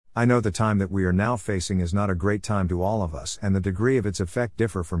I know the time that we are now facing is not a great time to all of us, and the degree of its effect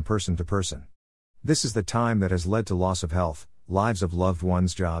differ from person to person. This is the time that has led to loss of health, lives of loved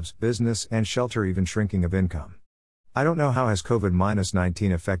ones, jobs, business, and shelter, even shrinking of income. I don't know how has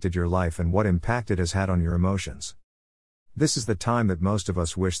COVID-19 affected your life and what impact it has had on your emotions. This is the time that most of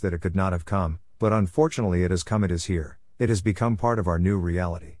us wish that it could not have come, but unfortunately it has come. It is here. It has become part of our new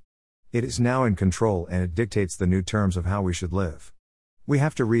reality. It is now in control, and it dictates the new terms of how we should live. We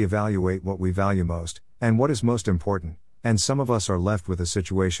have to reevaluate what we value most, and what is most important, and some of us are left with a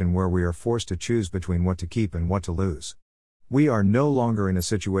situation where we are forced to choose between what to keep and what to lose. We are no longer in a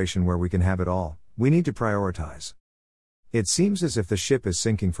situation where we can have it all. We need to prioritize. It seems as if the ship is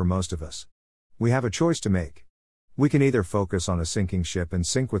sinking for most of us. We have a choice to make. We can either focus on a sinking ship and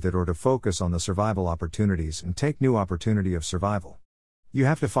sink with it, or to focus on the survival opportunities and take new opportunity of survival. You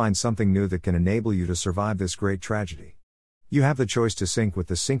have to find something new that can enable you to survive this great tragedy. You have the choice to sink with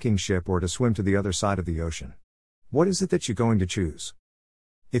the sinking ship or to swim to the other side of the ocean. What is it that you're going to choose?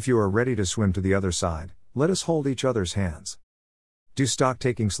 If you are ready to swim to the other side, let us hold each other's hands. Do stock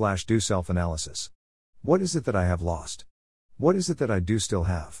taking / do self-analysis. What is it that I have lost? What is it that I do still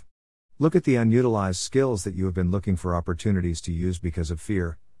have? Look at the unutilized skills that you have been looking for opportunities to use because of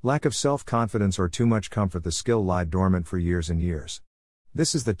fear, lack of self-confidence, or too much comfort. The skill lied dormant for years and years.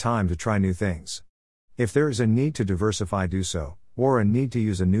 This is the time to try new things. If there is a need to diversify, do so, or a need to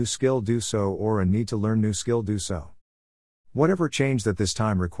use a new skill, do so, or a need to learn new skill, do so. Whatever change that this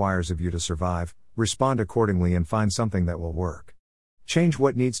time requires of you to survive, respond accordingly and find something that will work. Change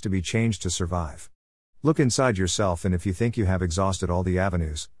what needs to be changed to survive. Look inside yourself, and if you think you have exhausted all the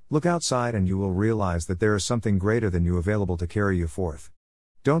avenues, look outside and you will realize that there is something greater than you available to carry you forth.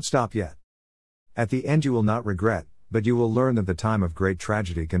 Don't stop yet. At the end you will not regret, but you will learn that the time of great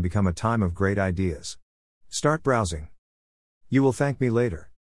tragedy can become a time of great ideas. Start browsing. You will thank me later.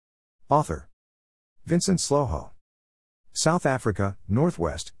 Author Vincent Sloho. South Africa,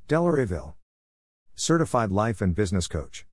 Northwest, Delareyville. Certified Life and Business Coach.